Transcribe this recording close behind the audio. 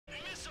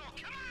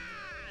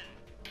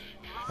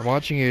I'm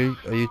watching a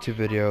YouTube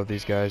video of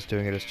these guys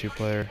doing it as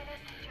two-player.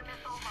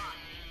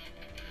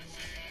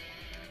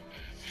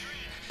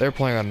 They're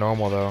playing on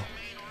normal though.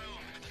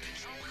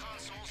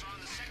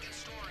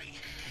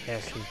 Yeah,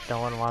 because no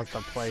one wants to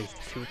play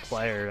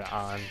two-player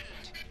on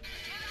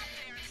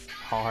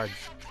hard.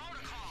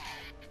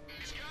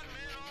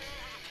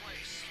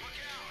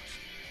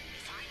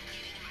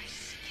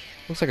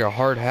 Looks like a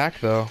hard hack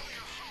though.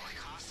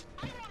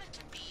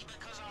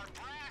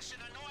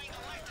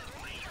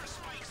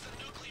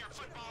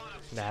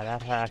 Nah,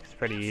 that hack's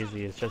pretty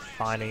easy. It's just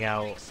finding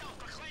out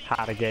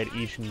how to get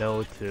each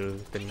node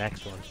to the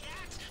next one.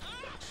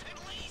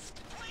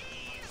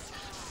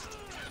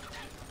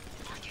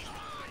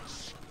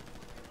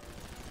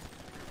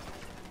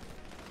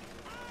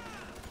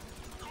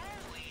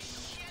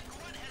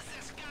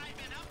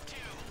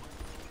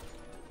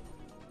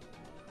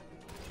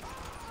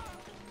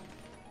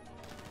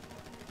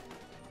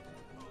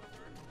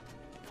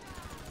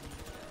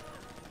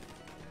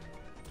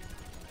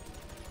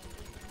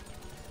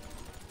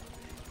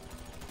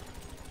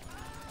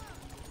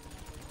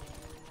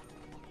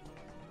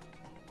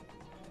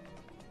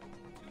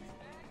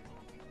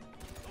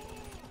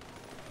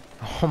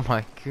 Oh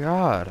my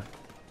god.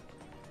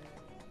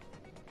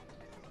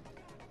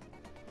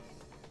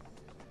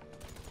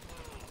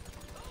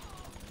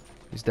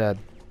 He's dead.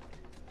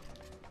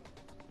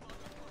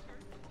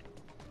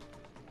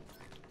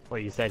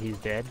 What, you said he's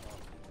dead?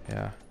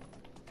 Yeah.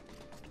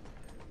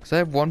 Cause I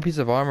have one piece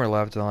of armor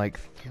left and like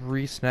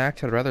 3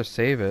 snacks. I'd rather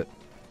save it.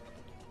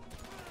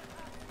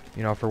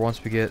 You know, for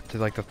once we get to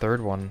like the third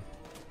one.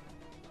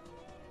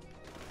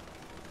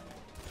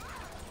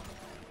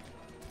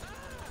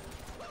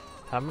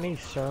 How many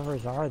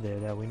servers are there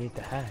that we need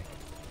to hack?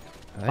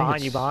 I think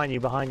Behind you, it's- behind you,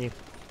 behind you.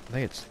 I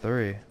think it's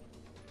 3.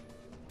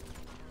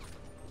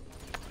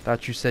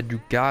 Thought you said you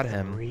got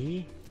him.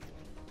 3?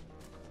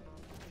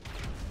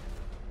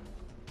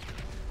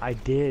 I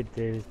did.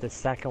 There's the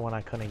second one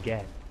I couldn't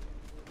get.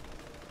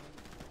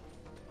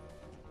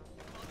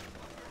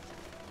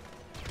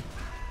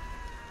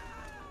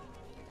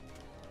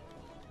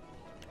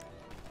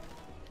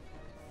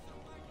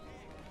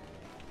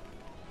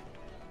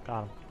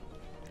 Got him.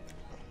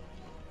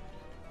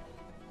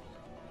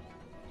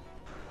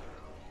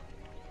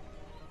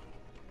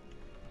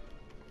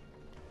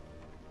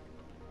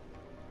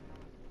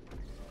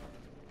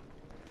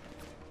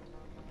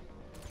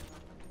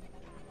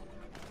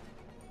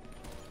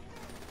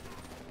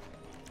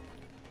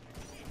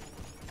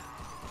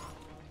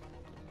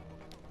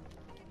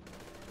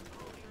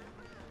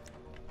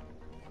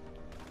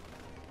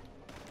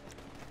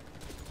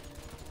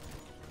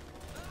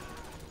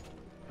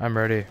 I'm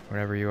ready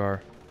whenever you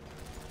are.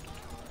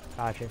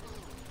 Gotcha.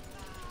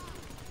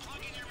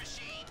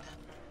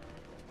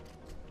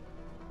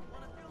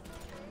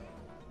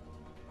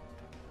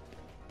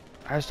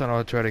 I just don't know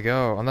which way to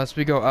go. Unless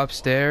we go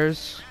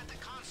upstairs.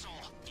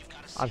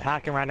 I'm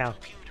hacking right now.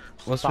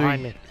 Unless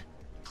Behind we... me.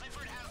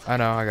 I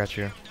know, I got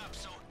you.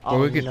 Oh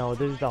we could- no,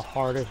 this is the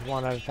hardest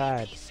one I've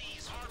had.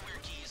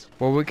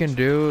 What we can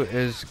do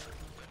is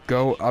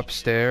go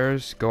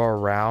upstairs, go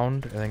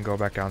around, and then go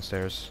back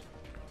downstairs.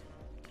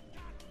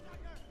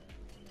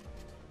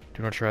 Do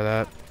you want to try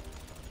that?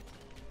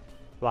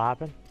 What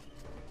happened?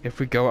 If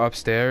we go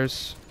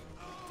upstairs,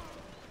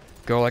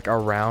 go like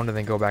around and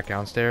then go back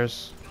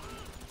downstairs.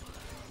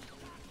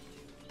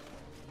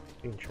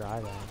 You can try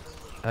that.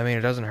 I mean,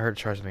 it doesn't hurt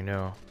to try something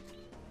new.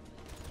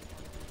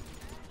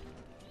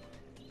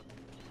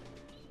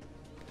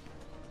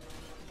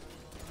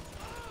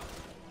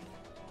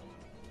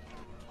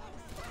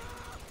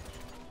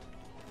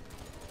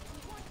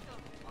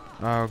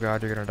 Oh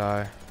god, you're gonna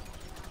die.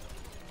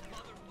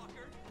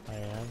 I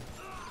am.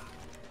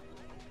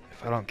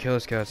 If I don't kill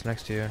this guy that's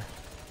next to you.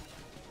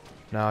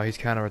 No, he's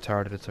kind of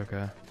retarded, it's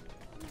okay.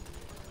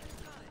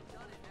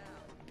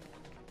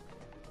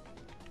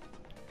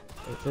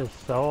 It's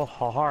just so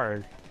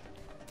hard.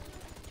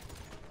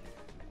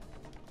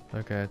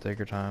 Okay, take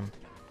your time.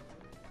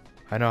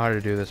 I know how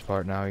to do this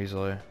part now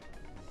easily.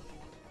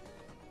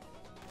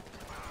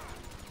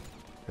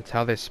 It's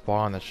how they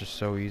spawn that's just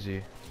so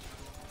easy.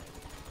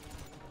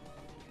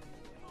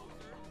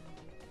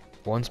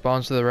 One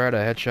spawns to the right, I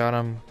headshot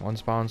him. One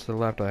spawns to the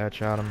left, I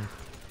headshot him.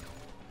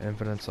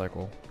 Infinite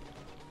cycle.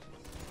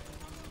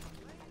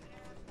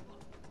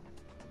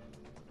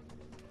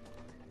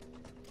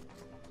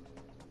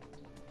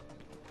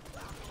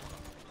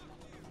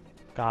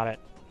 Got it.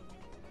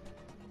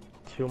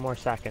 2 more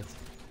seconds.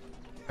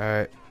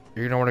 Alright,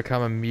 you're gonna want to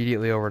come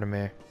immediately over to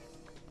me.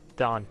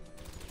 Done.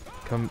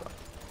 Come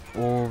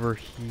over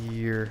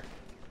here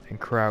and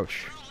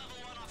crouch.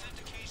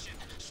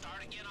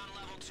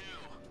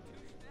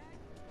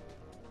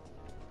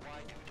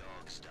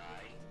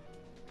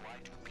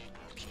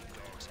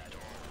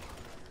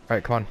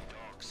 Alright, come on.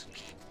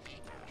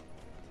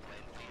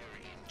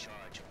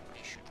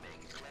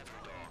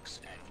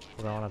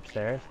 We're going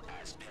upstairs.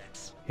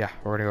 Yeah,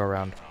 we're gonna go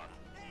around.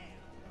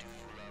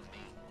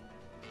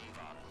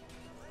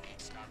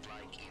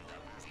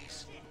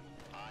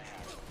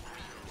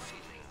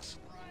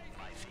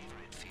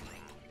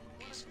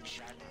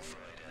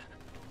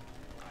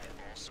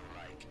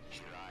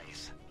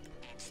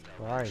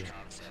 Where are you?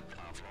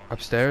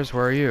 Upstairs?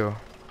 Where are you?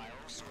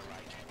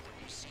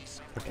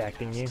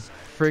 Protecting you.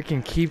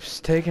 Freaking keeps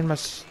taking my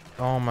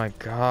oh my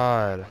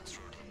god.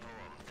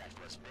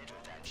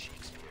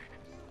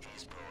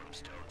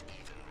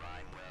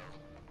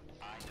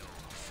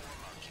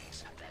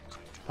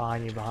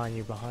 Behind you, behind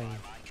you, behind you.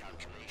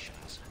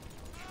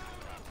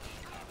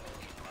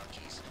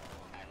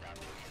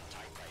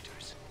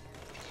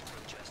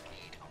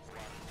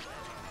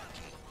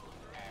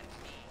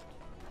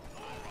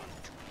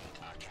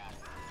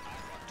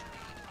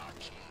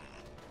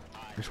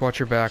 Just watch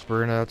your back. We're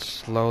gonna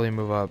slowly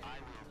move up.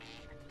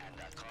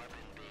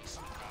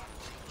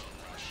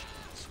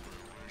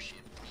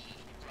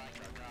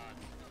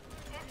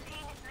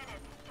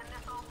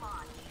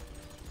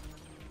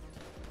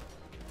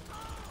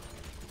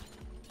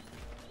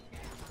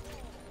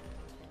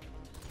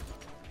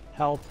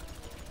 Help.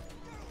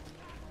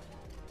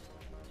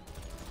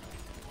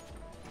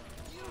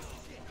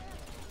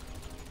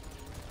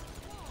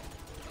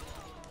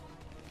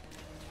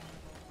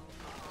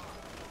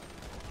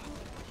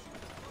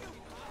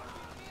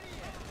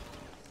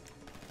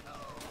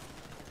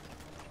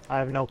 I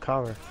have no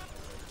cover.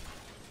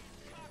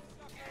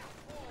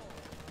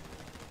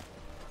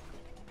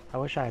 I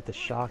wish I had the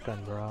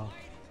shotgun, bro.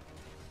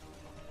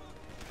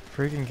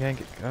 Freaking can't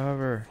get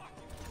cover.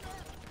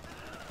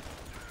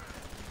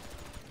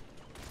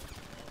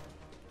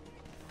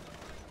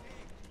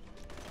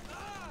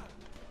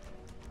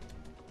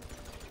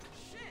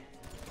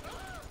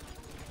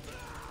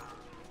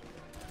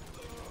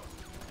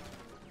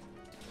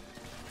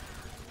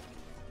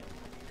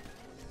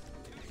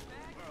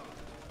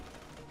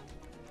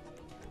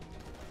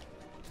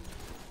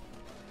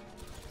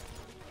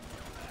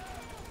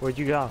 Where'd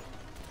you go?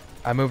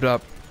 I moved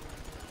up.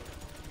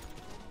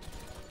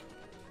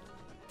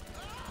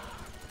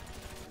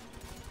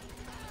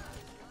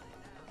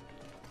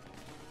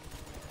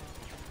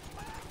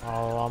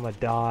 Oh, I'ma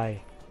die.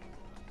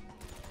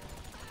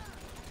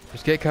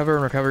 Just get cover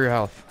and recover your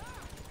health.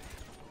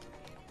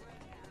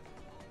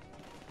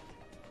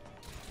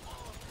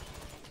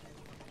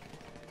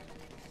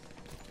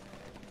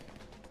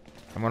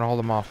 I'm gonna hold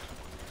them off.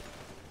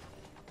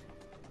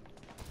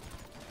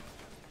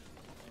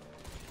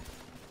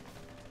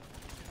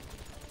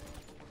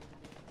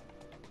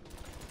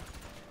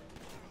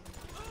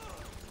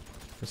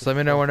 Just let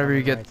me know whenever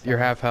you get your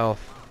half health.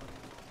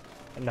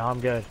 No, I'm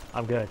good.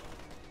 I'm good.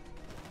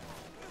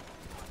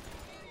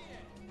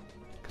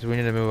 Because we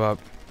need to move up.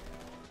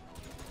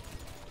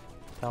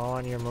 Tell me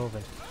when you're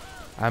moving.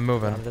 I'm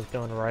moving. I'm just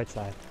doing the right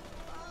side.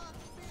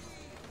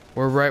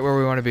 We're right where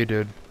we want to be,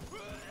 dude.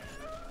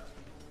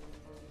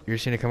 You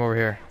just need to come over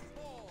here.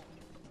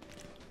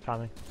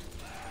 Coming.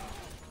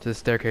 To the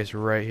staircase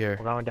right here.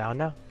 We're going down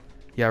now?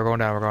 Yeah, we're going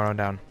down. We're going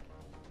down.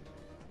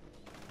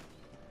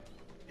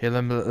 Here,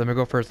 let me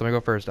go first. Let me go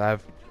first. I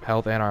have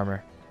health and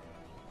armor.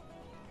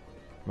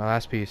 My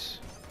last piece.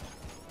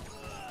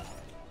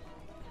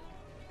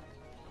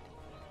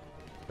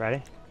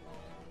 Ready?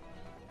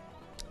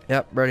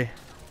 Yep, ready.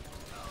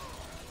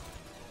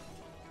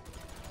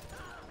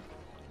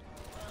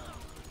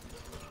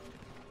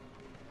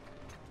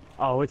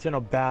 Oh, it's in a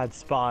bad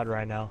spot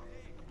right now.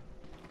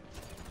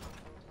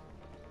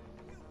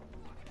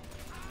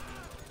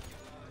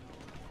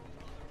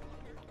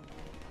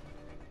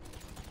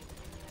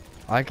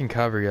 I can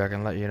cover you. I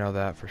can let you know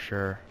that for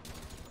sure.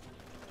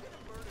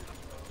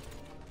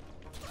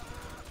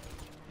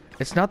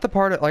 It's not the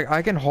part of, like,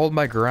 I can hold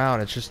my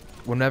ground. It's just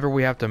whenever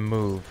we have to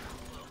move.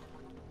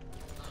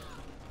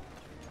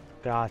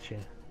 Gotcha.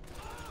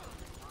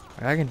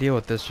 I can deal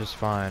with this just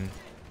fine.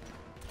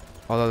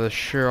 Although there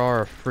sure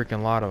are a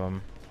freaking lot of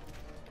them.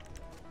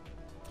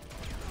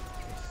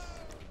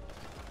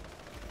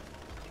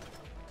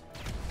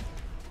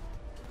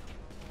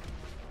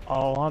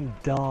 Oh, I'm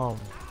dumb.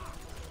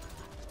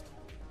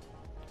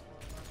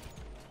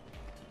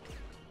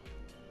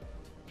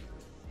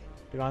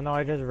 You wanna know what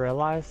I just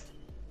realized?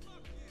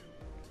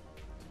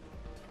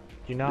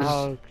 You know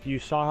how you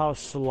saw how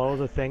slow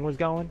the thing was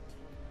going?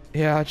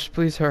 Yeah, just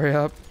please hurry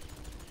up.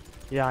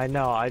 Yeah, I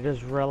know. I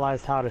just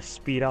realized how to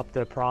speed up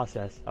the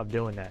process of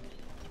doing that.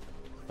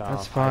 So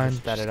That's I fine.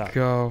 just sped it Just up.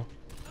 go.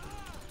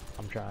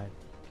 I'm trying.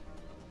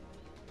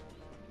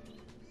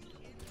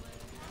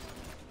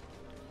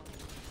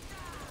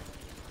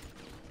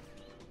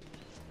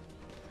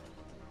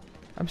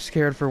 I'm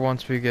scared for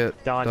once we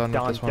get done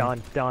with this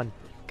one. Done.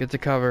 Get to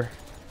cover.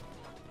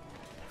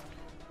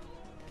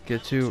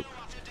 Get to.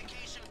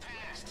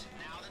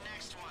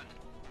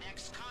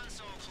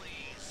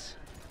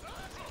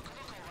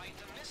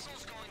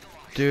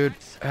 Dude,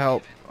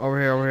 help. Over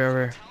here, over here,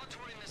 over here.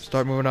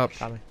 Start moving up.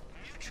 Coming.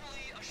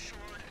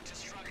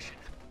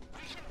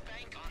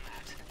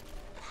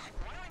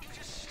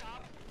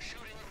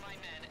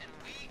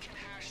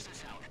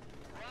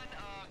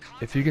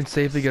 If you can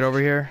safely get over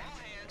here.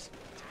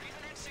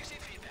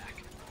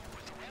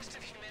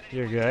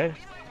 You're good?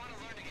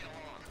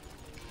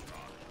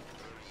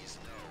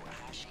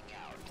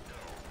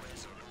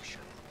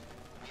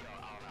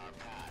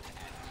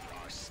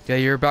 Yeah,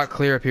 you're about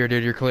clear up here,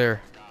 dude. You're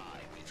clear.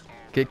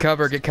 Get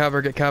cover, get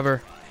cover, get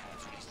cover.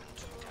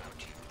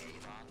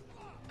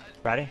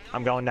 Ready?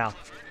 I'm going now.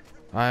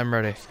 I'm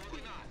ready.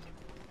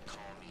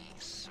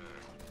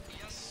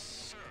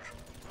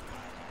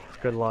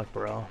 Good luck,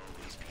 bro.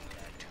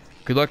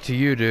 Good luck to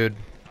you, dude.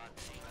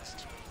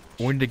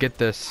 We need to get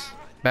this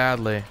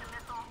badly.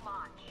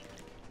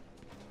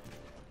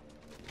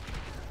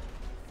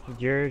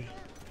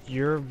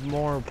 You're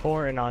more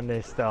important on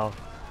this stuff.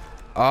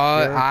 You're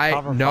I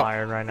cover no,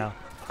 fired right now.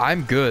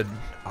 I'm good.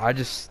 I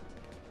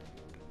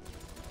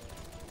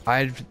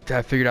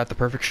figured out the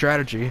perfect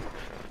strategy.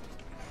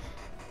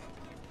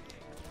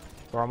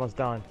 We're almost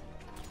done.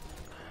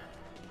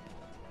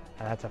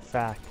 And that's a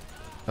fact.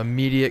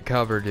 Immediate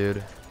cover,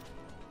 dude.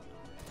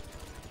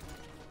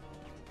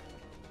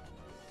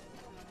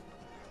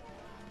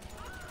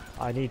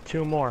 I need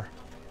 2 more.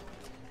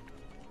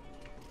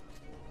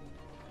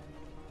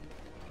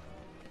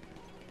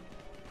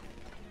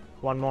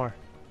 One more.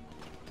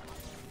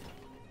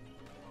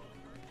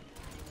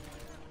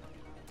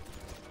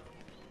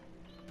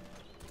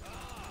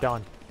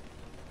 Done.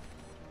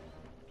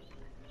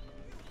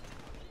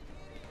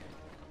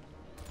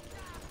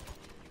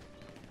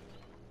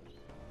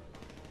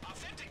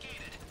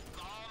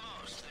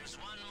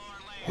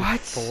 What?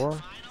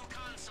 4?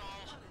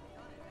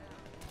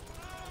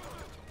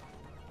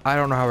 I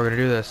don't know how we're gonna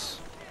do this.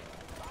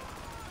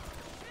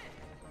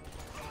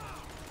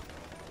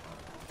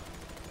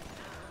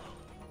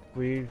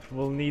 We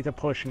will need to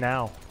push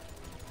now.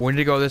 We need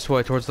to go this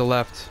way, towards the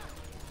left.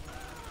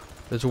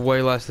 There's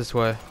way less this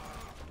way.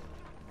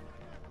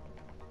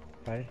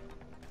 Ready?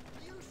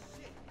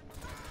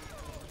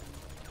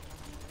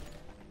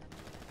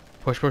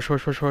 Push, push,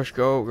 push, push, push.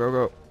 Go, go,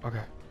 go.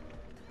 Okay.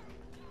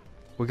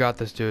 We got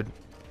this, dude.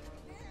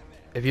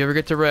 If you ever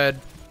get to red,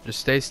 just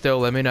stay still.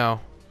 Let me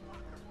know.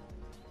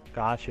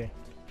 Gotcha.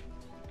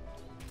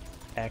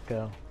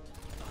 Echo.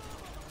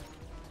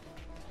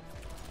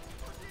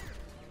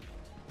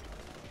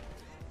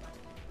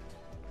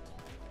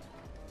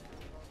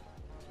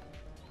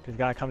 There's a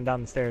guy coming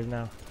down the stairs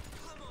now.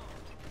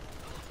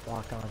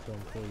 Walk onto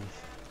him, please.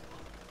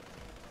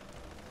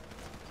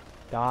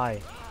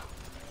 Die.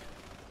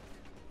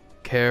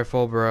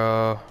 Careful,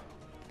 bro.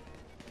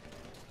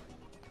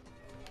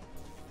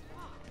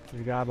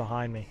 There's a guy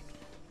behind me.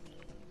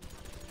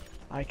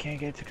 I can't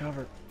get to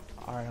cover.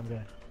 Alright, I'm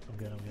good. I'm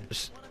good, I'm good.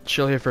 Just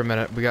chill here for a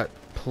minute. We got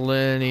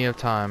plenty of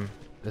time.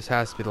 This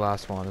has to be the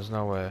last one. There's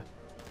no way.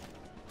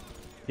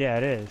 Yeah,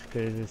 it is,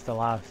 because it's the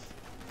last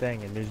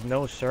thing, and there's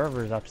no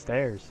servers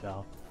upstairs,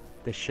 so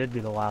this should be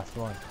the last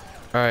one.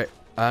 Alright,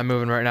 I'm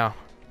moving right now.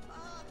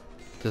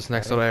 This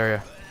next little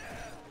area.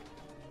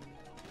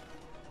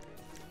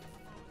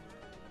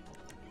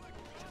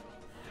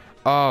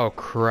 Oh,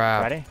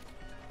 crap. Ready?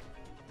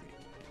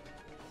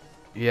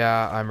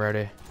 Yeah, I'm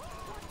ready.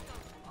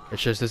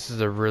 It's just this is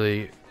a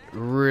really,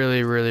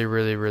 really, really,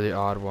 really, really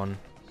odd one.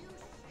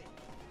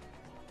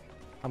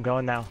 I'm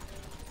going now.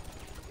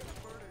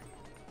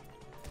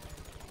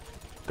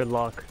 Good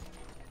luck.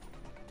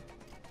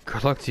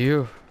 Good luck to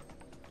you.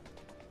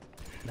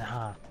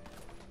 Nah.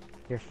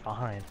 You're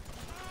fine.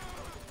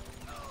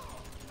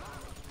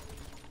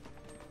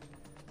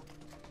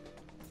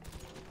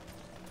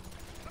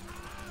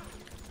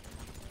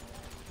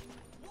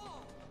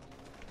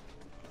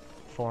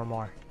 Four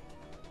more.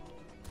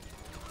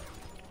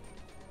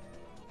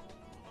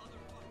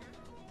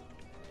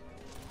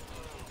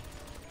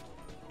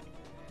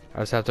 I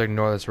just have to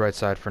ignore this right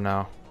side for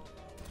now.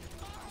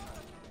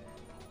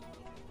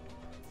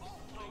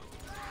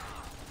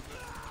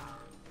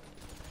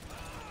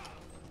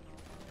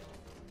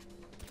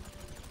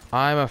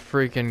 I'm a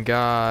freaking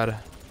god.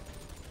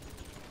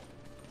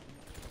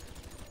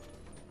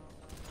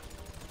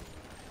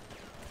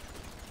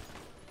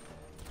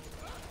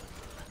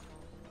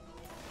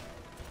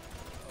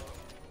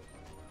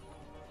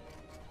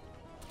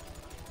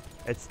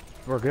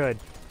 We're good.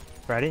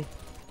 Ready?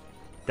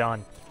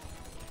 Done.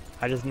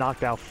 I just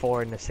knocked out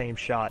 4 in the same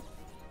shot.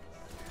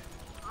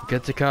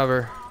 Get to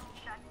cover.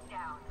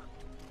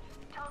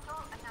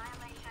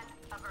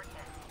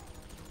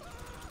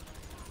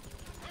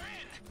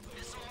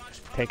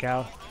 Take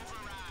out.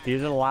 These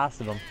are the last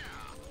of them.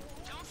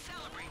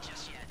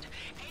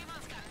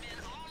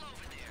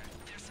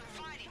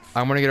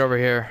 I'm gonna get over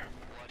here.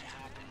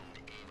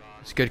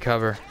 It's good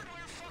cover.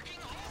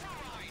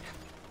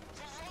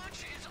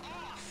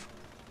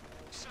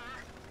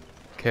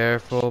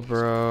 Careful,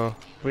 bro.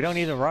 We don't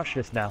need to rush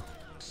this now.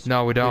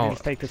 No, we We can don't.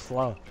 just take this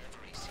slow.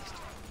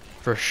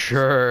 For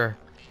sure.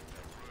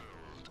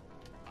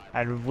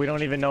 And we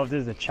don't even know if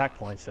this is a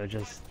checkpoint, so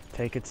just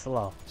take it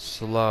slow.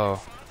 Slow.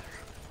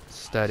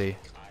 Steady.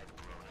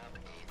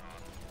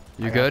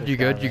 You I got good? this You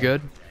guy good? You there.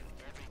 good?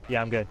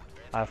 Yeah, I'm good.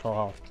 I have full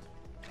health.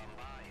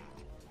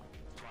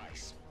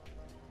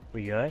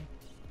 We good?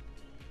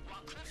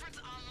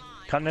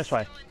 Come this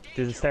way.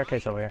 There's a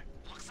staircase over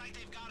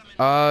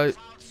here.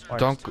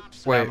 Don't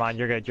wait. Never mind,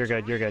 you're good, you're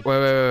good, you're good.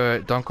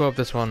 Wait. Don't go up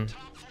this one.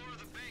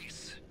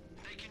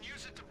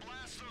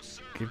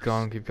 Keep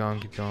going, keep going,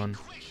 keep going.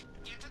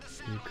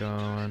 Keep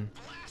going.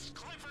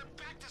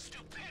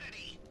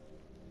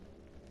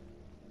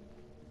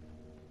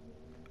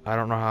 I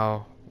don't know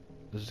how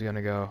this is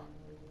gonna go.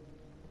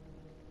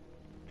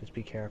 Just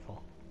be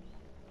careful.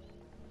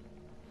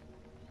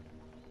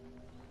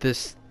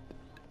 This...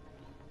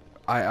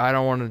 I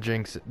don't want to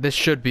jinx it. This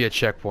should be a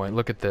checkpoint.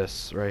 Look at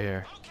this right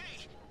here.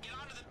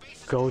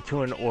 Go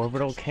to an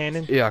orbital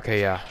cannon? Yeah, okay,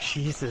 yeah.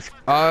 Jesus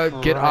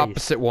Christ. Get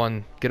opposite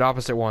one. Get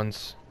opposite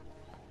ones.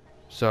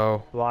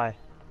 So... Why?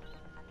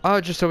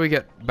 Just so we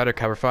get better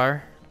cover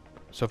fire.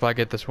 So if I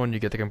get this one, you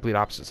get the complete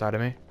opposite side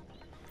of me.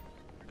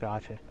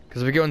 Gotcha.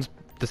 Because if we get on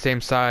the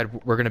same side,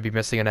 we're going to be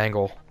missing an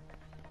angle.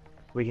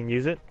 We can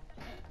use it?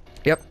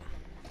 Yep.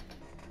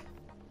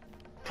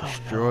 Oh,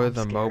 Destroy no,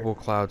 the scared. mobile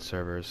cloud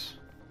servers.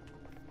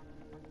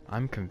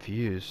 I'm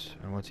confused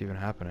on what's even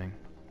happening.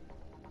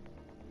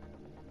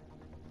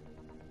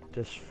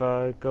 Just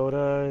go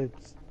to...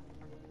 Is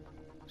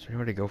there any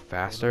way to go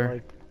faster?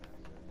 Like...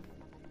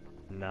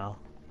 No.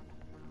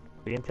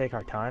 We can take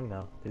our time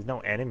though. There's no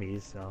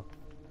enemies, so...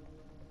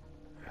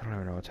 I don't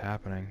even know what's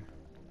happening.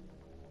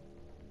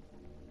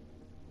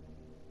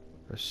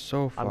 They're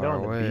so far I'm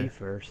going away. to B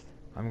first.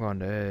 I'm going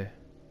to A.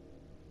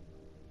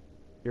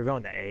 You're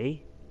going to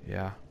A?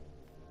 Yeah.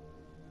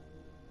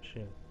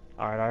 Shit.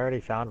 Alright, I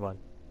already found one.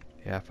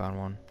 Yeah, I found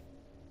one.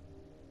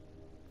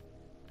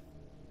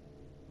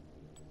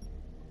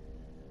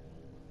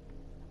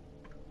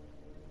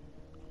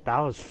 That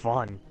was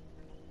fun.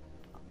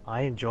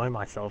 I enjoy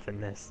myself in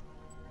this.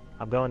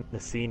 I'm going to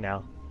C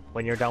now.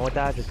 When you're done with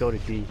that, just go to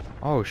D.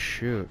 Oh,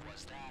 shoot.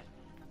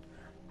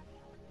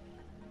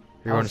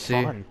 You're That going was to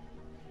C? fun.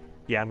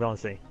 Yeah, I'm going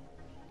to C.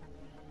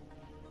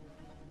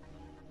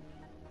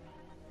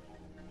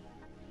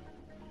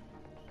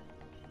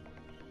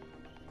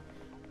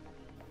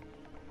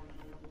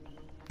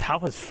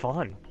 That was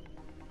fun.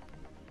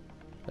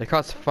 It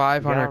costs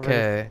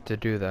 500k to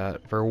do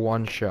that for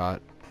one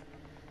shot.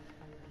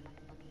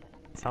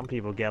 Some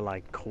people get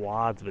like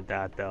quads with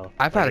that though.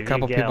 I've Like, had a if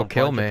couple you get people a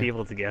kill bunch of me.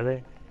 people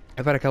together.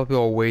 I've had a couple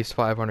people waste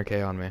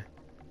 500k on me.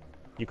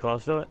 You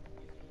close to it?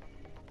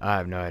 I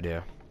have no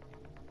idea.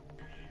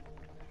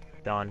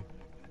 Done.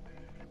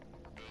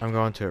 I'm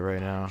going to it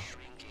right now.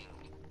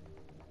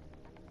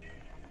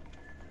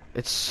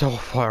 It's so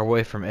far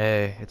away from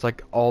A. It's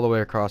like all the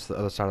way across the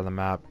other side of the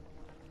map.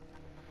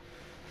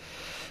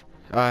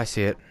 I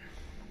see it.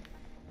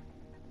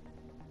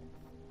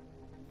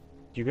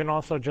 You can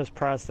also just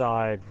press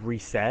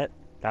reset.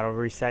 That'll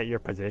reset your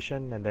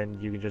position, and then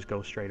you can just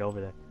go straight over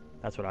there.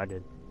 That's what I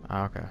did.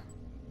 Oh, okay.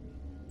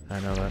 I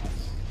know that.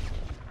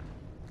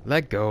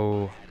 Let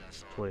go.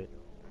 Sweet.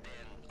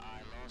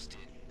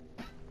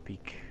 Be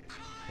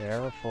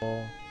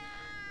careful.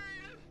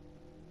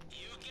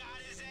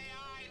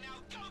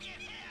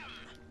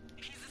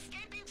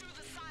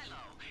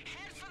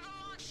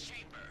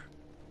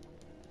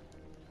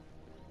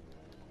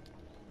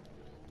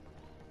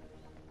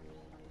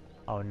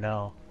 Oh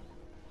no.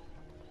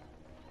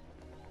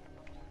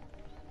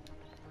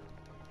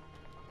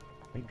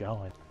 Where you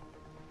going?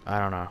 I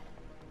don't know.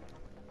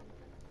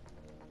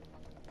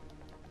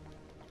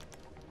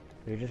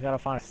 We just gotta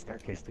find a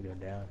staircase to go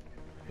down.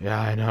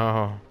 Yeah, I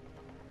know.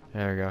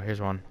 There we go.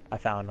 Here's one. I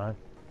found none.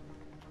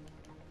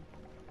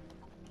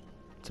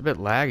 It's a bit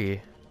laggy.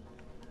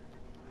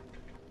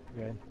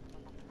 Good.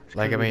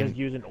 Like, I mean, just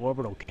use an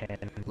orbital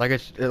cannon. like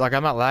it's like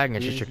I'm not lagging.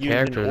 It's We just your use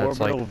an character that's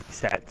like. orbital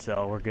set,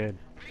 so we're good.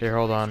 Here,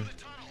 hold on.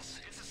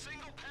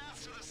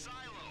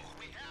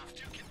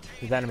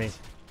 There's enemies.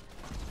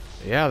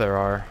 Yeah, there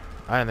are.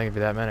 I didn't think it'd be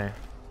that many.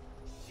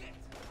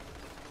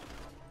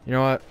 You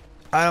know what?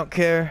 I don't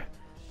care.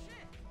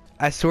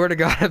 I swear to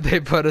God, if they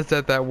put us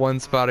at that one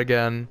spot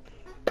again,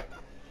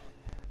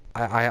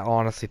 I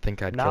honestly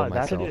think I'd kill No,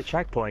 that's myself. a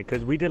checkpoint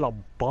because we did a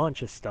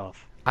bunch of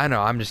stuff. I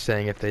know. I'm just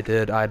saying, if they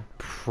did, I'd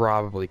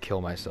probably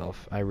kill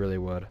myself. I really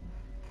would.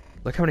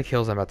 Look how many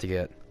kills I'm about to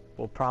get.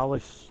 We'll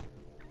probably.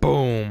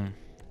 Boom.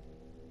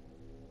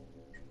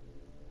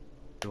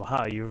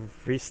 Wow, you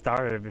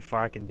restarted it before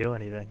I can do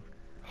anything.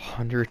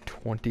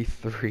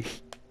 123.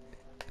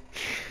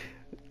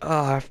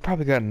 I've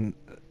probably gotten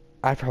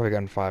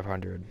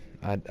 500.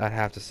 I'd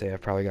have to say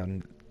I've probably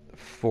gotten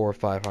 400 or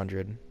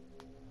 500.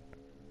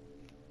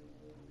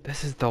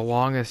 This is the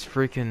longest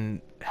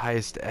freaking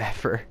heist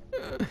ever.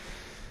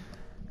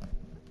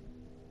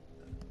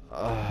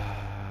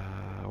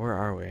 Where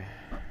are we?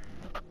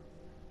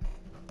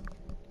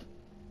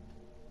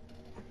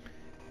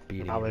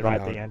 Beating Probably it right at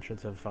without the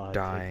entrance of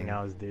dying. taking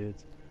out his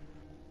dudes.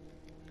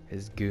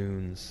 His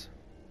goons.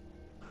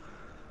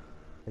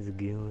 His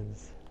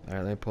goons.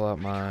 Alright, let me pull out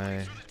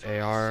my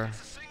AR.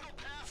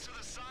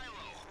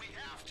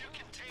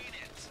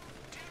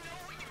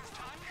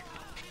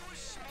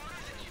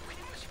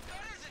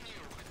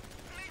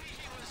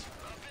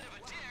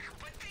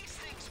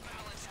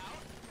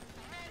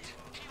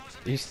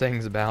 These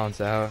things balance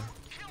out.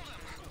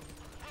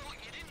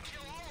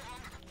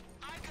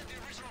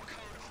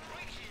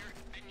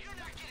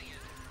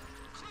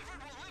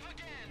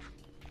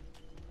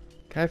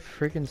 Can I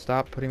freaking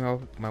stop putting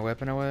my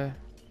weapon away?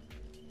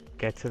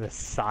 Get to the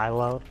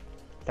silo. What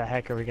the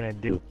heck are we gonna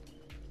do?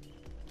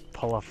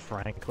 Pull a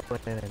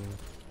Franklin and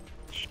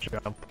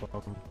jump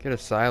them. Get a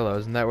silo.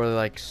 Isn't that where they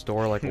like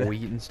store like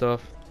wheat and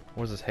stuff?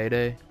 What was this,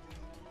 Heyday?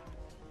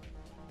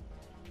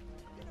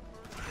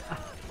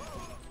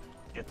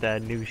 Get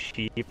that new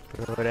sheep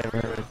or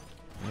whatever.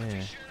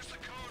 Yeah.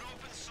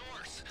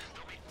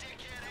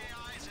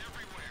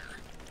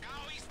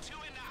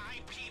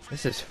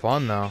 This is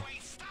fun though.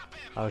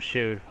 Oh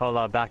shoot, hold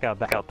on, back up.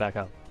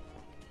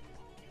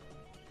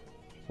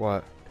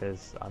 What?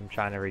 Because I'm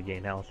trying to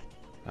regain health.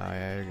 Oh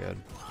yeah, you're good.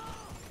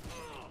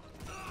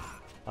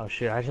 Oh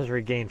shoot, I just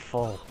regained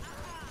full.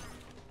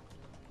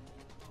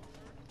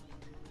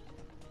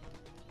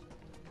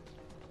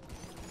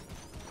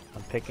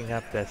 I'm picking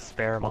up the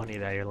spare money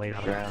that you're laying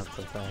around,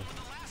 so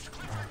thanks.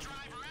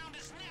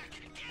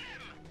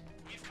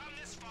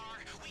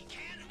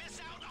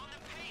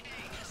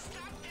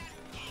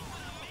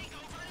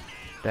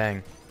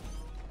 Dang.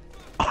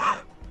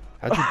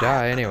 How'd you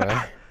die anyway?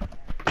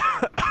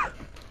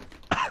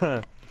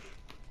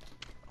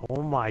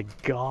 Oh my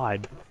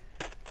god.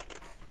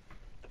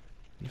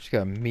 You just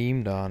got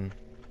memed on.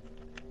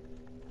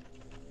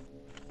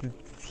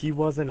 He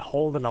wasn't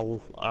holding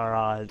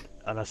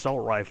an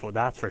assault rifle,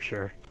 that's for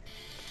sure.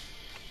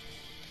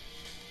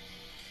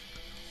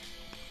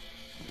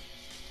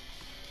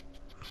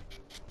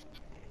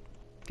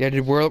 Yeah,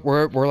 dude,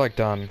 we're like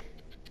done.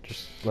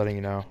 Just letting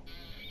you know.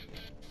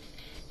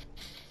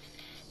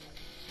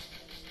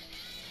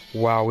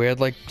 Wow, we had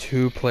like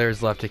 2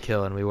 players left to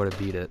kill and we would have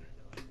beat it.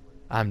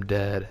 I'm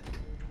dead.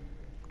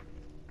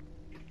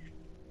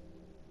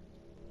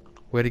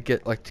 We had to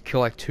get like to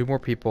kill like 2 more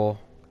people.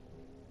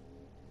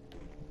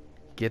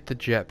 Get the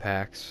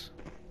jetpacks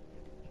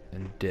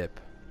and dip.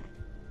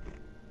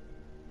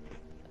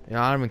 You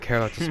know, I don't even care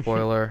about the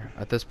spoiler.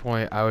 At this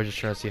point, I was just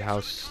trying to see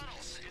how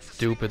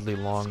stupidly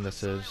long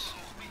this is.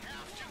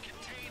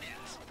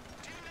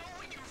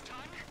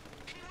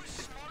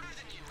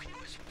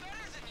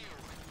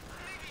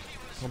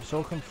 I'm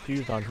so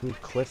confused on who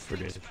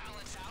Clifford is.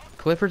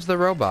 Clifford's the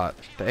robot,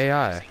 the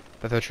AI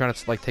that they're trying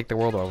to like take the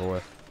world over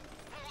with.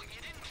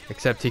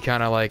 Except he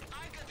kind of like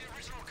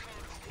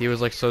he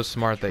was like so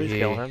smart that Please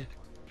kill him.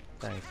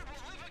 Thanks.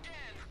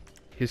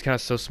 He was kind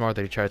of so smart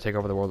that he tried to take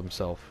over the world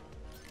himself.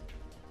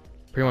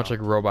 Pretty much like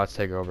robots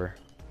take over.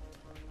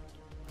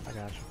 I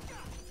got you.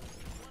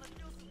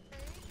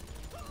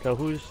 So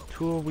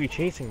who are we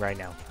chasing right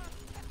now?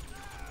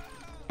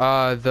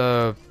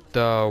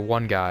 The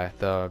one guy,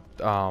 the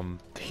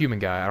human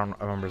guy. I don't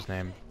remember his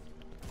name.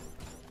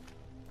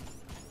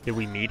 Did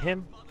we meet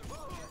him?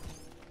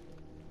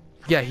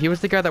 Yeah, he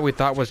was the guy that we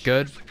thought was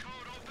good.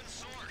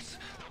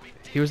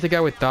 He was the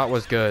guy we thought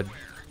was good,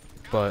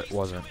 but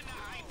wasn't.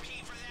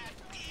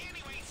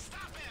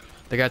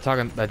 The guy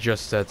talking that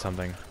just said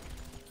something.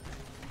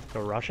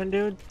 The Russian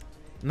dude?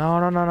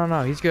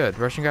 No. He's good.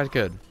 Russian guy's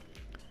good.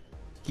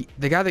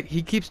 The guy that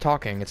he keeps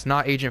talking. It's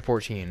not Agent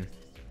 14.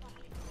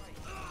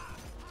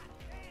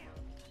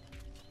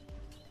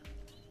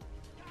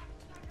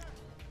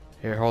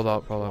 Here, hold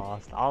up.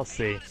 Lost. I'll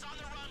see.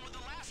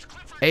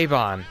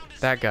 Avon,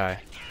 that guy.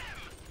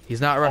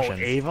 He's not Russian.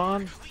 Oh,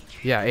 Avon?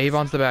 Yeah,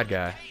 Avon's the bad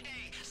guy.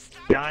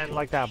 Guy in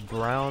like that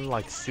brown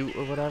like suit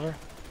or whatever?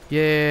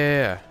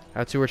 Yeah.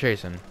 That's who we're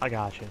chasing. I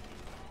got you.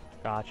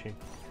 Got you.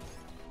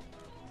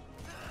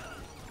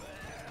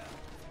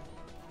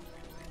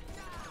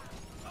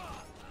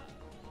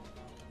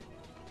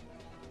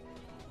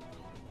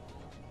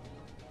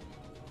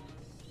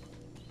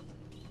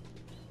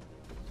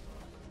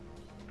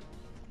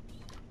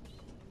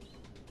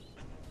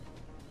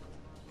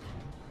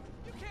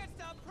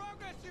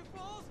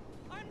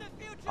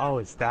 Oh,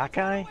 it's that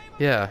guy?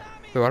 Yeah.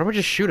 Wait, why don't we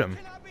just shoot him?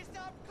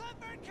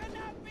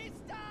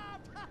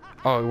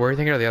 Oh, were you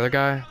thinking of the other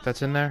guy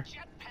that's in there?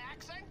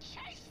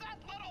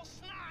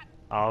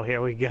 Oh,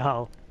 here we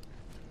go.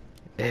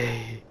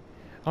 Hey.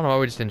 I don't know why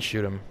we just didn't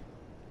shoot him.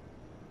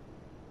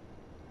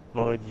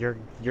 Well, your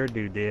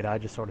dude did. I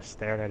just sort of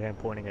stared at him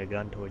pointing a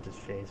gun towards his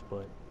face,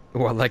 but...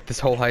 What, like this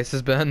whole heist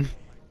has been?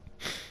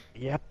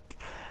 Yep.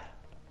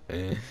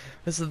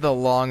 This is the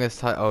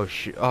longest heist. Oh,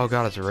 shoot. Oh,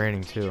 God, it's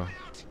raining, too.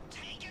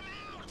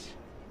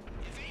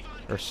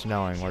 Or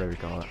snowing, whatever you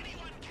call it.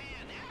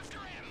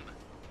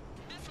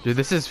 Dude,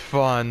 this is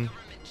fun.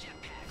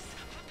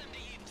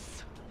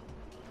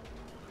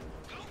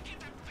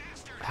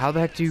 How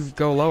the heck do you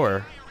go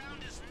lower?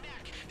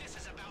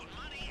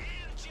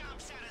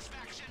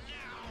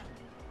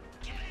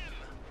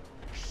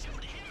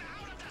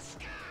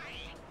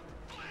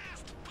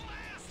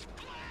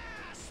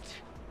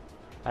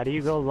 How do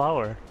you go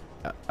lower?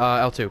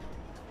 L2.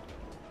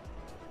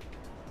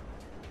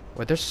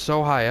 Wait, they're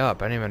so high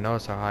up. I didn't even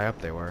notice how high up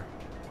they were.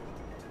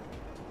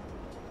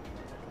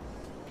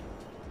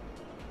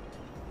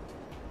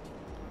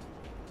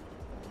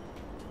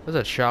 There's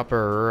a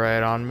chopper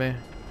right on me.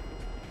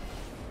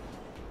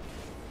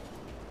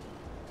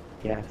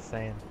 Yeah,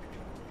 same.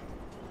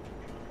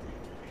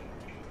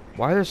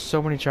 Why are there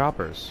so many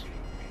choppers?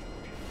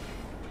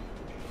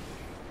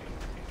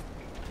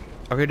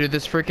 Okay, dude,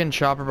 this freaking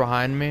chopper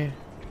behind me,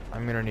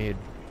 I'm gonna need.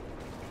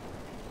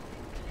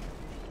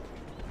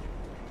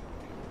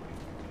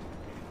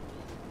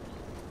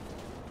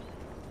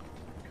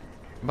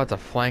 about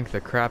to flank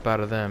the crap out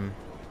of them.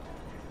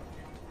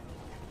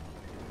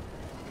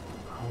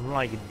 I'm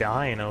like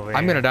dying over here.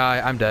 I'm gonna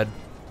die. I'm dead.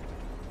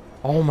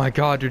 Oh my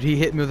god, dude, he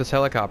hit me with this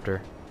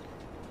helicopter.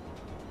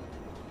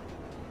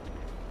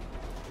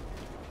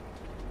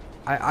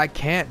 I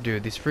can't,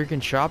 dude. These freaking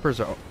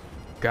choppers are...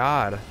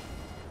 God.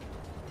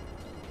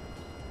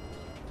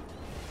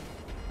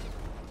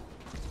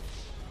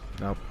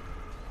 Nope.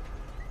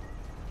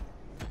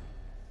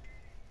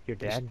 You're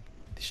dead?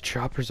 These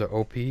choppers are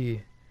OP.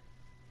 Just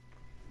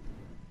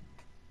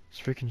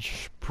freaking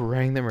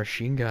spraying the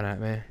machine gun at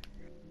me.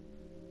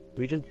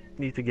 We just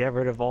need to get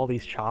rid of all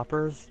these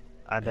choppers,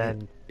 and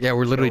then... Yeah,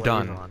 we're literally kill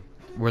done. Avon.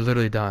 We're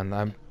literally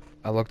done.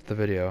 I looked at the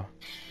video.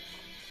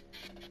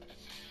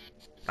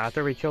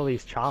 After we kill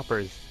these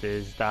choppers,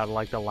 is that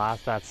like the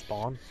last that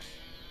spawn?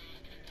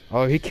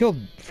 Oh, he killed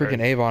freaking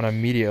Avon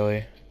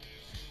immediately.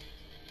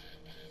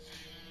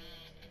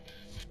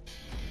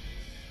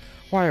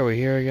 Why are we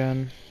here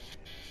again?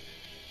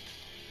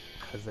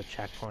 Because the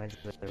checkpoints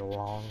are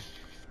long.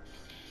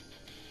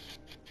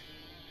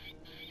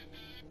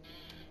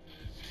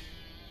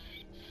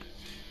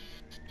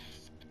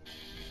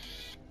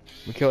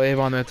 We kill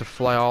Avon, then have to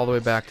fly all the way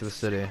back to the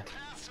city.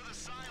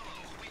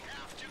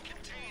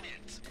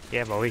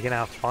 Yeah, but we can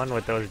have fun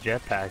with those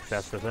jetpacks,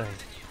 that's the thing.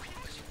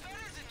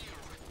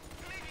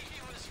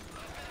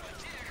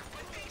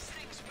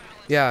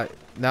 Yeah,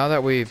 now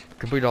that we've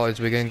completed all these,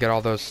 we can get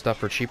all those stuff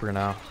for cheaper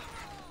now.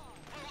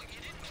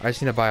 I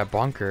just need to buy a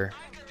bunker.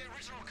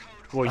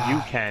 Well,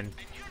 you can.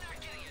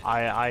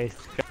 I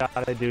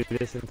gotta do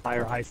this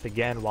entire heist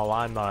again while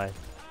I'm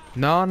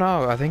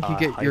No, I think you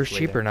get yours heist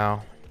cheaper leader.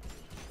 now.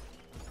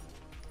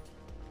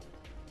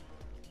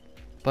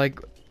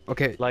 Like,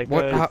 okay, Like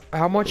what?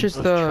 How much is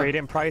the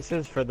trade-in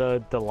prices for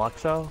the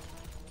Deluxo?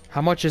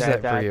 How much is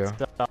that for you?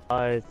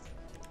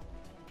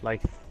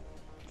 Like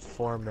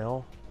 4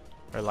 mil,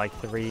 or like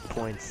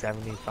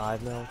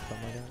 3.75 mil, something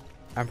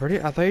like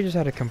that. I thought you just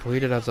had to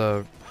complete it as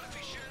a...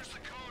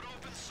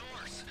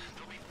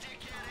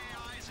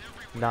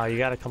 No, you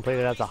gotta complete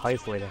it as a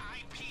heist leader.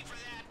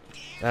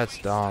 That's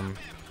dumb.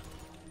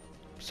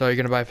 So you're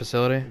gonna buy a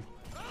facility?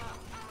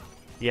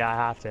 Yeah, I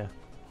have to.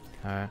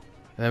 Alright.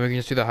 And then we can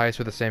just do the heist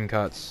with the same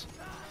cuts.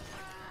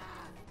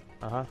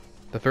 Uh-huh.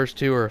 The first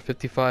two are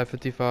 55,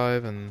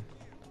 55, and...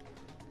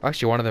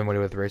 Actually, one of them would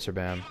do with Racer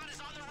Band.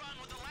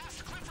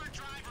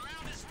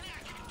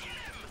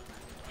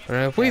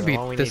 But if we beat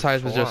this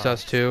heist with just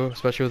us two,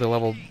 especially with a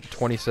level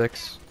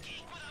 26...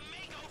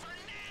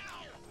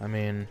 I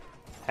mean...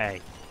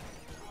 Hey.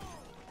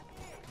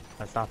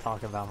 Let's not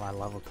talk about my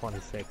level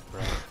 26,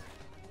 bro.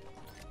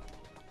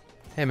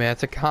 Hey man,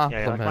 it's a Yeah,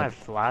 compliment. you like my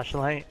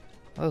flashlight?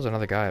 Oh, there's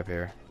another guy up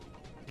here.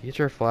 Get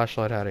your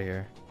flashlight out of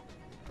here.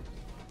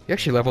 You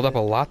actually leveled up a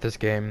lot this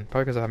game,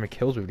 probably because of how many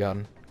kills we've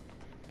gotten.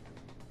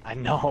 I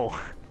know.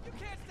 You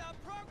can't stop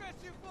progress,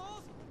 you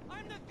fools!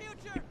 I'm the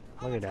future!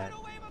 Look at that.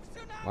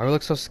 Why do we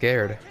look so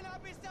scared?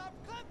 Cannot be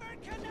stopped!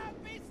 Clifford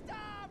cannot be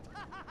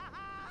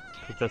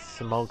stopped! It's the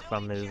smoke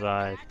from his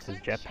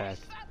jetpack.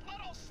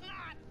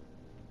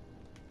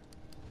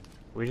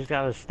 We just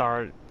gotta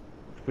start.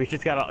 We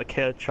just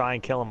gotta try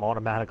and kill him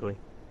automatically.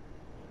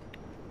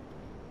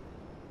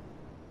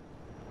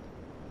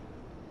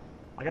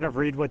 I gotta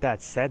read what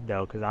that said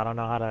though, because I don't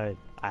know how to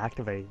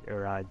activate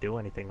or do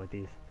anything with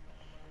these.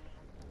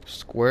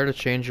 Square to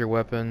change your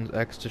weapons,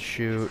 X to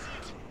shoot,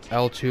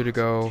 L2 to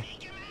go.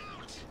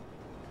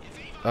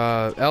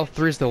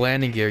 L3 is the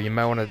landing gear. You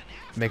might want to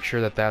make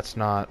sure that that's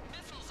not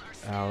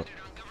out.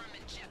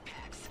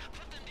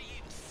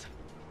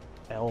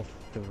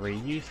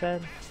 L3, you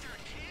said?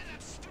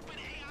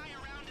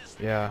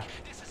 Yeah.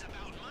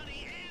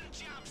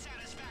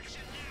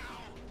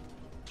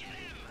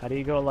 How do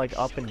you go like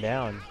up and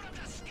down?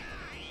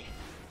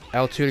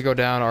 L2 to go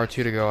down,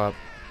 R2 to go up.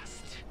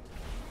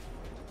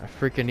 I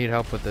freaking need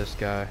help with this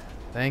guy.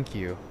 Thank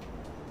you.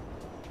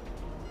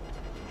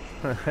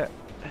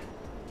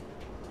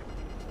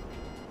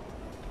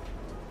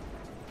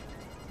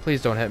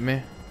 Please don't hit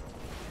me.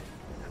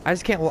 I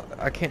just can't.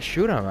 I can't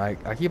shoot him. I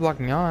keep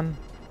locking on.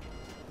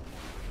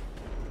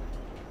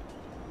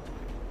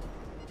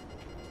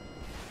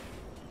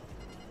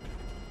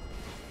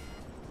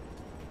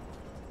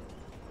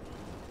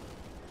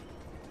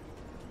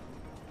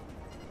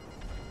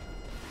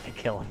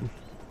 Kill him.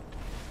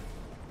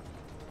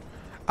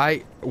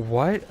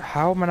 What?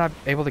 How am I not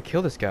able to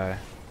kill this guy?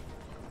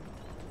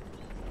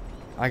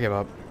 I give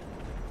up.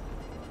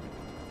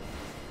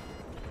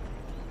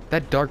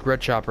 That dark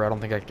red chopper, I don't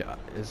think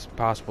is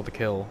possible to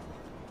kill.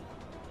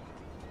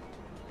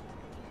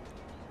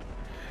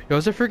 Yo,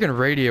 there's a freaking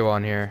radio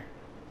on here.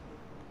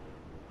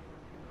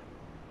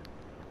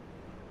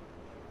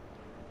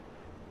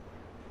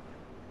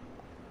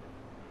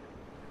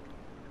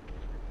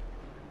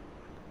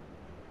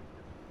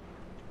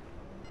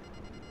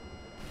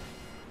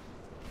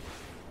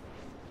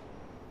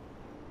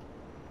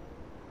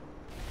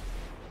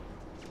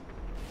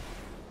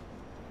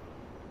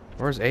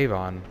 Where's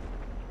Avon?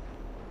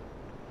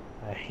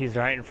 He's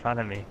right in front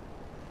of me.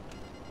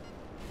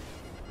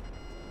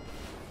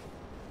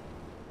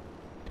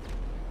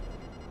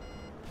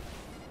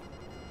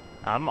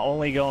 I'm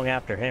only going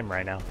after him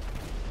right now.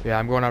 Yeah,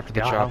 I'm going after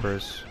the Got him.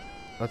 choppers.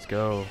 Let's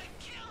go.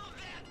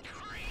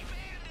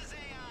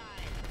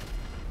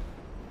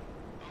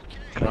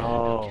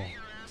 Go.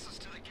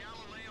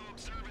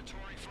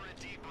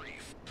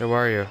 Hey, where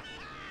are you?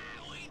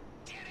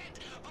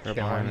 Right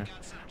behind me.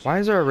 Why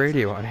is there a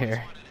radio on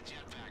here?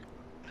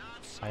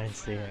 I didn't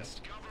see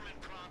it.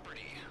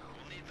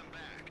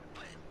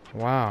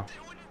 Wow.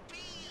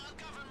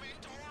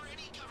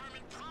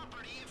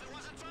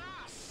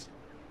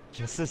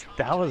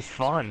 That was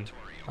fun.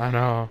 I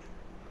know.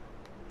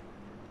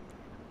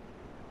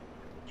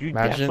 You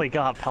Imagine- definitely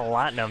got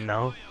platinum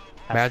though.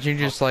 That's Imagine a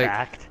just like,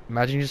 fact.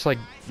 imagine just like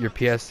your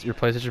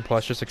PlayStation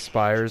Plus just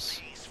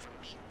expires.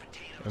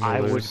 And we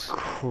I would lose.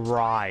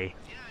 cry.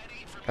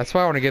 That's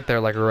why I want to get there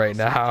like right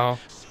now.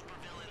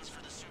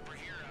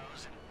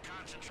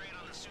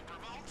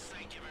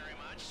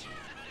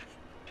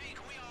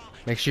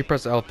 Make sure you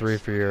press L3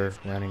 for your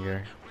landing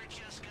gear.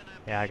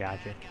 Yeah, I got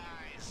you.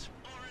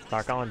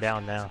 Start going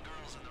down now.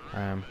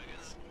 I am.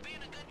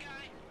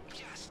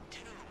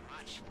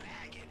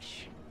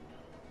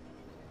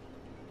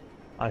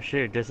 Oh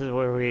shoot, this is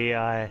where we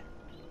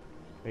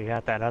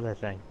got that other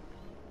thing.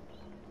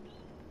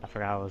 I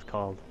forgot what it was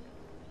called.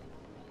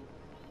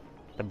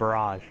 The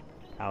barrage.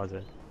 That was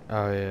it.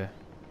 Oh yeah.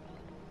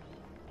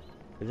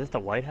 Is this the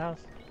White House?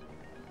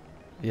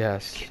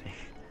 Yes.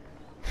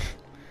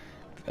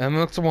 It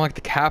looks more like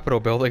the Capitol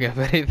building, if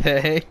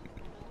anything.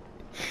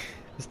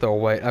 It's still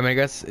white. I mean, I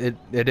guess it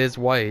is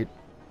white,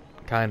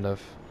 kind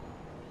of.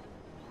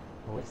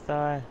 What's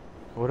the...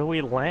 Where do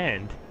we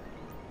land?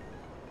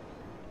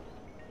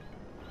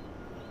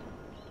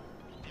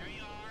 There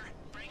you are.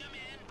 Bring 'em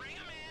in. Bring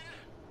 'em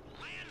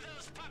in. Land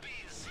those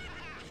puppies.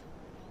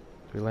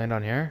 Do we land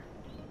on here?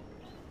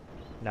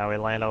 No, we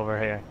land over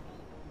here.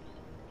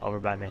 Over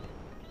by me.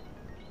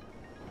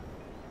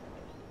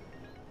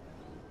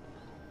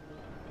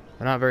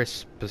 They're not very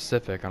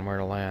specific on where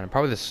to land.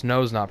 Probably the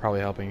snow's not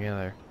probably helping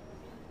either.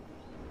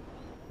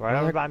 Right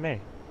Well, over they're- by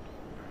me.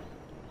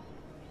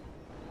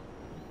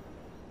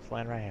 Just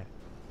land right here.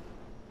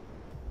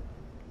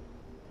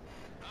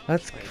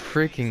 Let's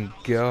freaking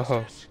go.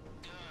 Good.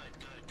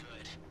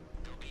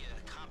 There'll be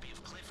a copy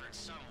of Clifford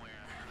somewhere.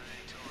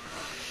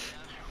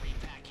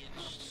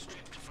 Repackaged,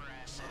 stripped for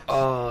assets.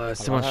 Oh,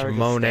 that's too I much love how we're just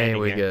Monet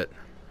standing we here. get.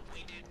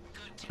 We did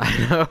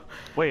good. I know.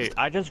 Wait,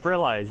 I just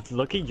realized.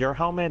 Look at your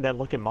helmet and then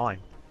look at mine.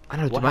 I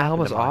know. What Dude, my happened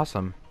helmet's to mine?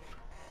 awesome.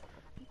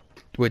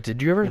 Wait,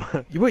 did you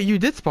ever? Wait, you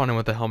did spawn in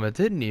with the helmet,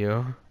 didn't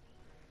you?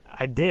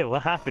 I did.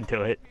 What happened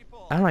to it?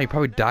 I don't know. You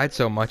probably died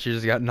so much you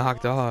just got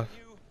knocked off.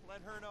 You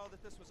let her know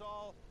that this was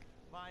all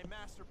my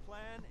master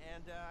plan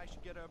and I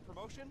should get a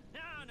promotion? No.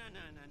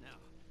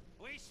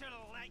 We should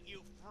have let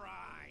you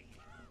fry.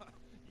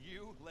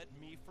 You let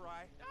me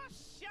fry? Oh,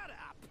 shut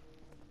up.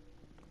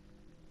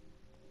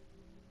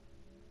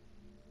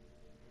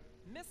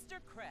 Mr.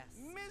 Kress.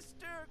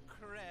 Mr.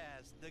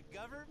 Kress, the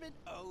government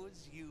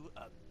owes you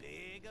a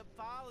big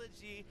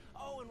apology.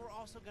 Oh, and we're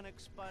also going to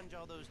expunge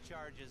all those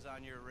charges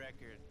on your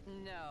record.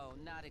 No,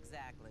 not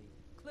exactly.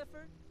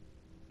 Clifford?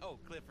 Oh,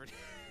 Clifford.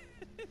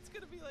 It's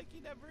going to be like he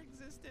never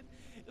existed.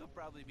 It'll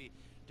probably be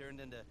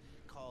turned into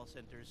call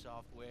center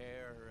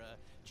software or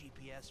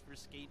GPS for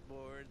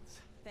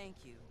skateboards. Thank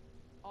you.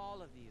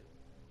 All of you.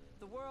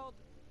 The world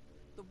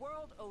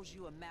ose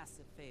you a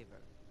massive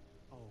favor.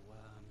 Oh,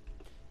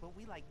 well,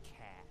 we like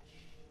cash.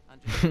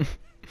 Understood?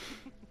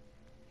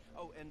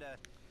 Oh, and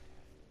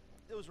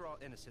those were all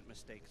innocent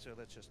mistakes, so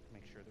let's just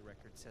make sure the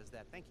record says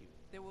that. Thank you.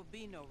 There will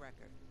be no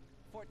record.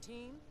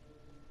 14,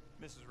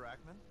 Mrs.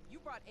 Rackman? you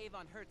brought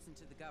Avon Hertz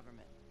into the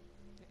government.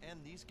 And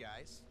these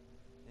guys.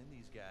 And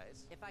these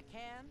guys. If I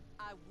can,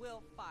 I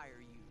will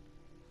fire you.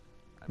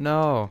 I'm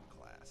No. in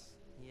class.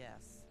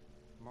 Yes.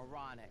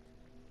 Moronic.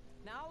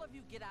 Now all of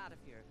you get out of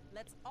here.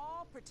 Let's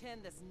all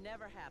pretend this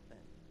never happened.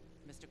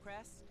 Mr.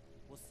 Kress,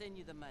 we'll send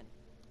you the money.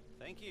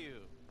 Thank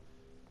you.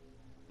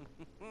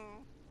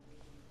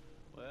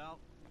 Well,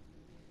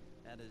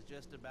 that is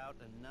just about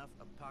enough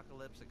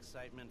apocalypse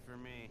excitement for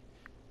me.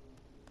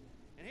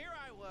 And here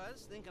I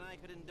was, thinking I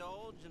could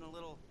indulge in a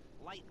little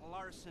light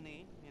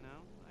larceny, you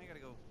know. I gotta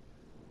go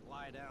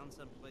lie down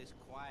someplace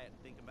quiet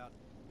and think about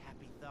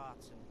happy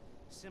thoughts and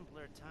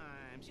simpler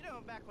times. You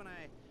know, back when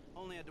I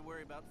only had to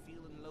worry about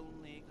feeling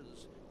lonely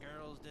because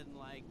girls didn't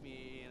like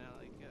me, you know,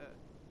 like,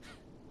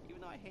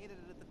 even though I hated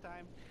it at the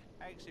time,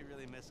 I actually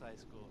really miss high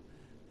school.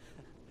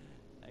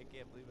 I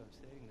can't believe I'm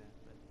saying that,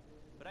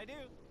 but I do.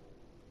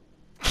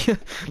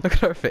 Look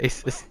at our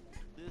faces.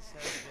 This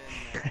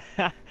has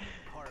been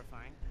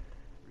horrifying,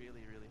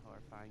 really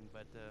horrifying,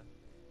 but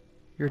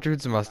Your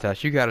dude's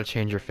mustache. You gotta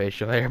change your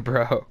facial hair,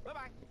 bro.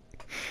 bye-bye.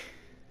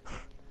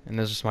 And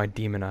those are just my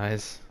demon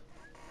eyes.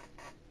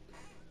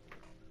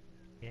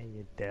 Yeah,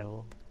 you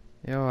devil.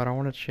 Yo, I don't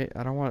want to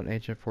I don't want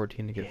Agent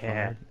 14 to get Yeah.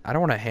 fired. I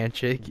don't want a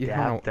handshake. You don't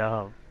Dapped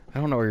know. up. I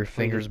don't know where your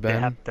fingers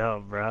been. Dapped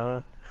up,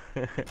 bro.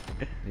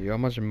 You, how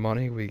much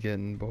money we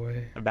getting,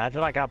 boy?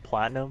 Imagine I got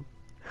platinum.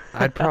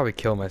 I'd probably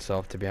kill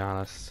myself, to be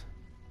honest.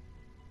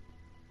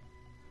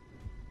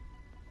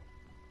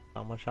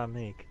 How much I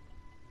make?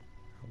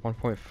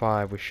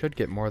 1.5. We should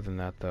get more than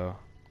that though.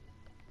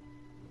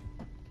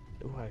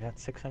 Ooh, I got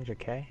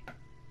 600k.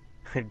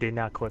 Did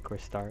not quick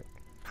restart.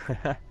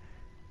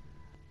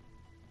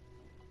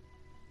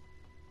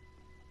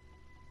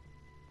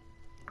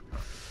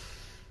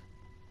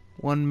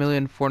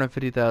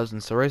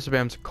 1,450,000. So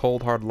Racerbam's a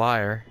cold hard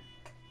liar.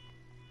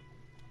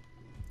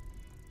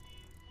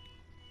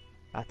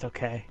 That's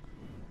okay.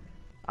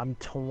 I'm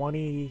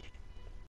 20